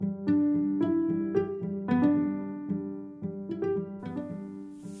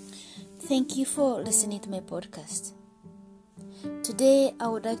Thank you for listening to my podcast. Today, I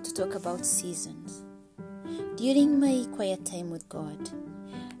would like to talk about seasons. During my quiet time with God,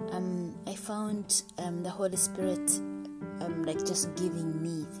 I found the Holy Spirit just giving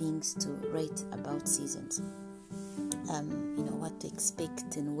me things to write about seasons. What to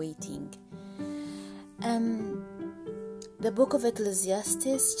expect and waiting. The book of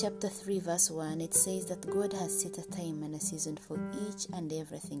Ecclesiastes, chapter 3, verse 1, it says that God has set a time and a season for each and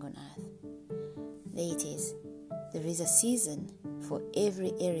everything on earth. There it is. There is a season for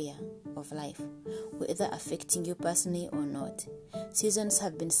every area of life, whether affecting you personally or not. Seasons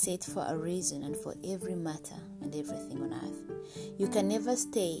have been set for a reason and for every matter and everything on earth. You can never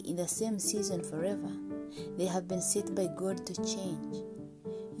stay in the same season forever. They have been set by God to change.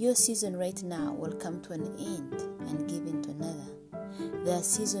 Your season right now will come to an end and give into another. There are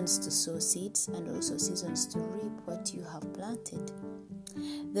seasons to sow seeds and also seasons to reap what you have planted.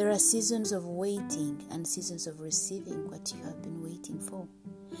 There are seasons of waiting and seasons of receiving what you have been waiting for.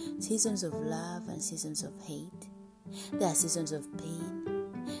 Seasons of love and seasons of hate. There are seasons of pain.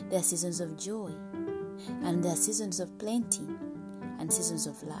 There are seasons of joy. And there are seasons of plenty and seasons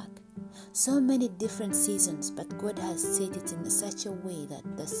of lack. So many different seasons, but God has set it in such a way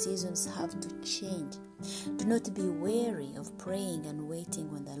that the seasons have to change. Do not be weary of praying and waiting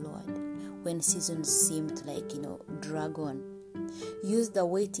on the Lord when seasons seem to drag on. Use the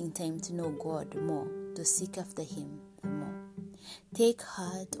waiting time to know God more, to seek after Him more. Take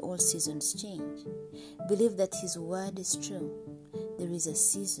heart, all seasons change. Believe that His word is true. There is a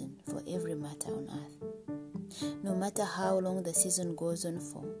season for every matter on earth. No matter how long the season goes on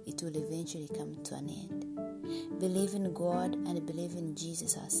for, it will eventually come to an end. Believe in God and believe in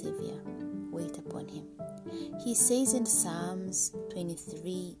Jesus our Savior. Wait upon Him. He says in Psalms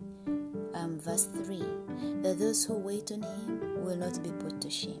 23, verse 3, that those who wait on Him will not be put to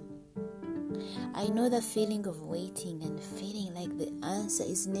shame. I know the feeling of waiting and feeling like the answer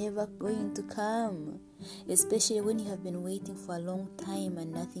is never going to come, especially when you have been waiting for a long time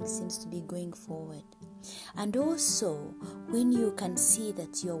and nothing seems to be going forward. And also when you can see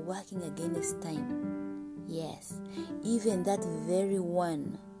that you're working against time. Yes, even that very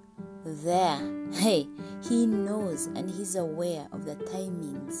one there, He knows and He's aware of the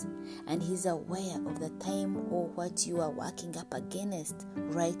timings and He's aware of the time or what you are working up against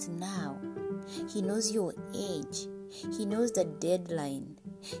right now. He knows your age. He knows the deadline.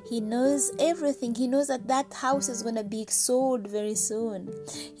 He knows everything. He knows that house is going to be sold very soon.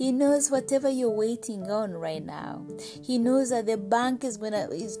 He knows whatever you're waiting on right now. He knows that the bank is going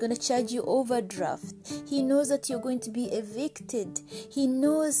to charge you overdraft. He knows that you're going to be evicted. He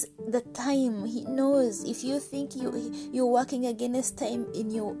knows the time. He knows if you think you're working against time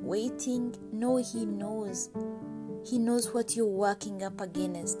in your waiting. No, He knows. He knows what you're working up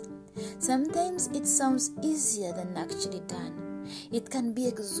against. Sometimes it sounds easier than actually done. It can be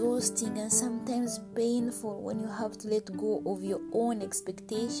exhausting and sometimes painful when you have to let go of your own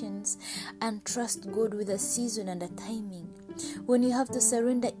expectations and trust God with a season and a timing. When you have to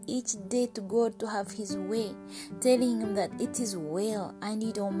surrender each day to God to have His way, telling Him that it is well and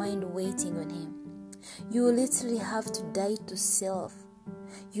you don't mind waiting on Him. You literally have to die to self.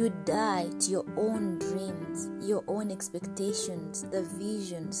 You die to your own dreams, your own expectations, the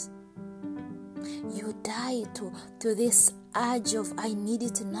visions. You die to this urge of I need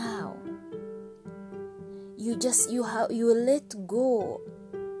it now. You let go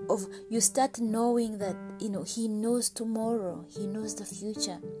of, you start knowing that He knows tomorrow, He knows the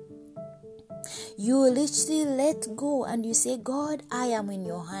future. You literally let go and you say, God, I am in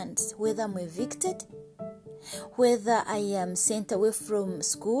your hands. Whether I'm evicted, whether I am sent away from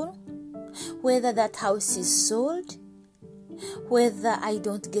school, whether that house is sold, whether I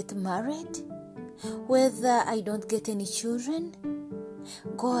don't get married, whether I don't get any children.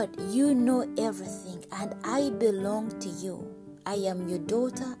 God, you know everything and I belong to you. I am your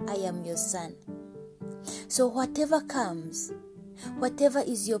daughter, I am your son. So whatever comes, whatever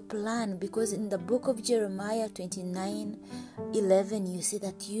is your plan, because in the book of Jeremiah 29:11 you say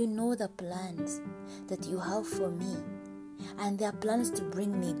that you know the plans that you have for me, and they are plans to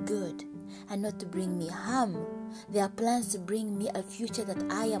bring me good and not to bring me harm. They are plans to bring me a future that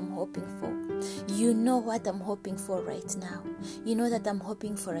I am hoping for. You know what I'm hoping for right now. You know that I'm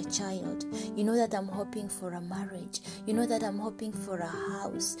hoping for a child. You know that I'm hoping for a marriage. You know that I'm hoping for a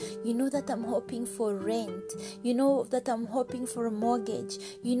house. You know that I'm hoping for rent. You know that I'm hoping for a mortgage.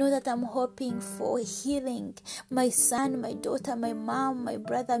 You know that I'm hoping for healing. My son, my daughter, my mom, my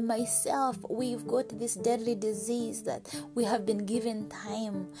brother, myself, we've got this deadly disease that we have been given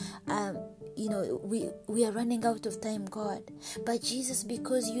time. We are running out of time, God. But Jesus,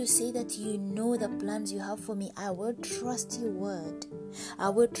 because you say that you know the plans you have for me, I will trust your word. I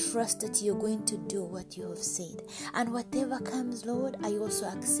will trust that you're going to do what you have said. And whatever comes, Lord, I also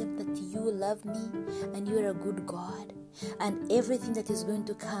accept that you love me and you're a good God. And everything that is going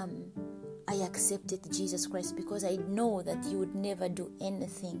to come, I accept it, Jesus Christ, because I know that you would never do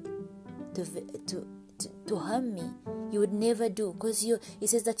anything to harm me. You would never do, because it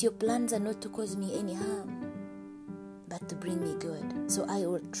says that your plans are not to cause me any harm, but to bring me good. So I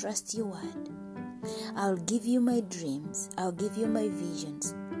will trust your word. I'll give you my dreams. I'll give you my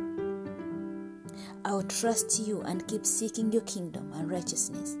visions. I'll trust you and keep seeking your kingdom and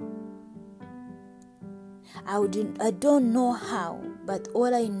righteousness. I don't know how, but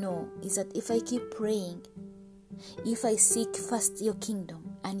all I know is that if I keep praying, if I seek first your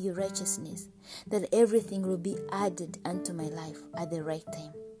kingdom and your righteousness, that everything will be added unto my life at the right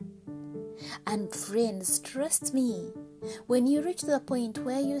time. And friends, trust me, when you reach the point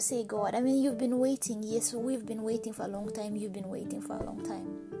where you say, God, you've been waiting. Yes, we've been waiting for a long time. You've been waiting for a long time.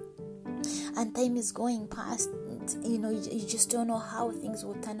 And time is going past. You just don't know how things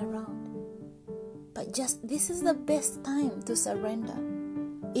will turn around. But this is the best time to surrender.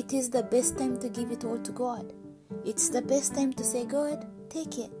 It is the best time to give it all to God. It's the best time to say, God,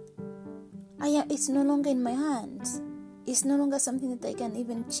 take it. It's no longer in my hands. It's no longer something that I can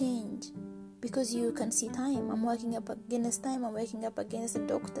even change, because you can see time. I'm working up against time. I'm working up against the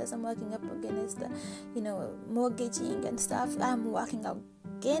doctors. I'm working up against the, mortgaging and stuff. I'm working up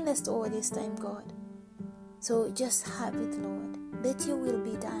against all this time, God. So just have it, Lord. Let your will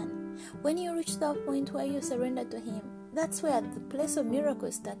be done. When you reach that point where you surrender to Him, that's where the place of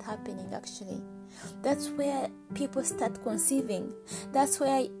miracles start happening, actually. That's where people start conceiving. That's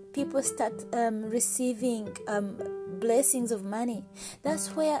where people start receiving blessings of money.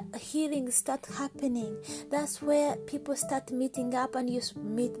 That's where healings start happening. That's where people start meeting up and you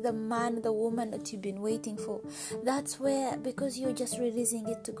meet the man, the woman that you've been waiting for. That's where, because you're just releasing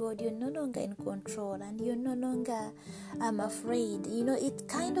it to God, you're no longer in control and you're no longer afraid. It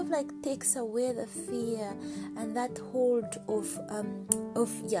kind of like takes away the fear and that hold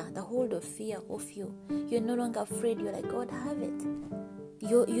the hold of fear of you. You're no longer afraid. You're like, God, have it.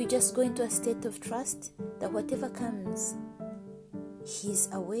 You just go into a state of trust that whatever comes, He's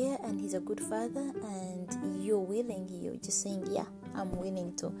aware and He's a good Father, and you're willing. You're just saying, yeah, I'm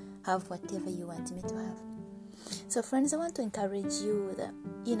willing to have whatever you want me to have. So friends, I want to encourage you that,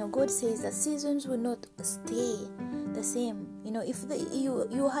 God says that seasons will not stay the same. If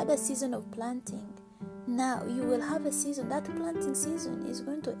you had a season of planting, now you will have a season. That planting season is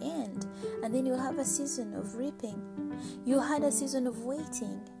going to end, and then you'll have a season of reaping. You had a season of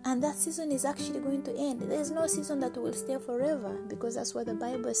waiting, and that season is actually going to end. There's no season that will stay forever, because that's what the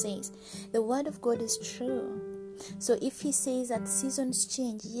Bible says. The word of God is true. So if He says that seasons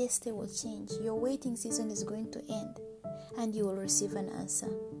change, yes, they will change. Your waiting season is going to end, and you will receive an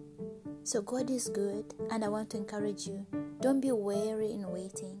answer. So God is good, and I want to encourage you. Don't be weary in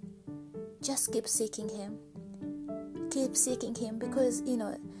waiting. Just keep seeking Him. Keep seeking Him, because,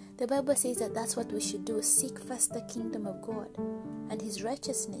 the Bible says that that's what we should do. Seek first the kingdom of God and His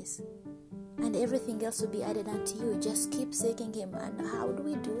righteousness, and everything else will be added unto you. Just keep seeking Him. And how do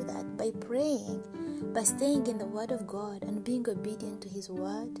we do that? By praying, by staying in the Word of God and being obedient to His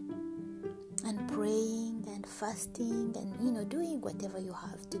Word, and praying and fasting and, doing whatever you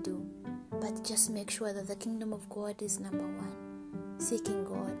have to do. But just make sure that the kingdom of God is number one. Seeking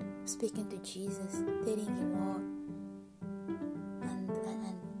God, speaking to Jesus, telling Him all.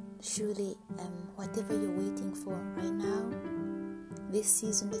 Surely, whatever you're waiting for right now, this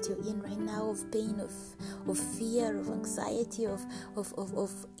season that you're in right now of pain, of fear, of anxiety, of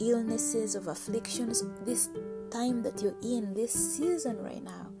illnesses, of afflictions, this time that you're in, this season right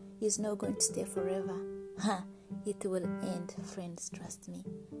now, is not going to stay forever. It will end, friends, trust me.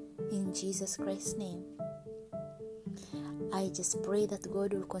 In Jesus Christ's name, I just pray that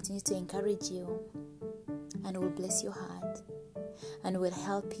God will continue to encourage you and will bless your heart, and will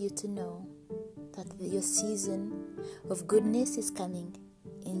help you to know that your season of goodness is coming.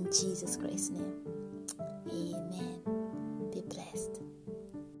 In Jesus Christ's name, amen. Be blessed.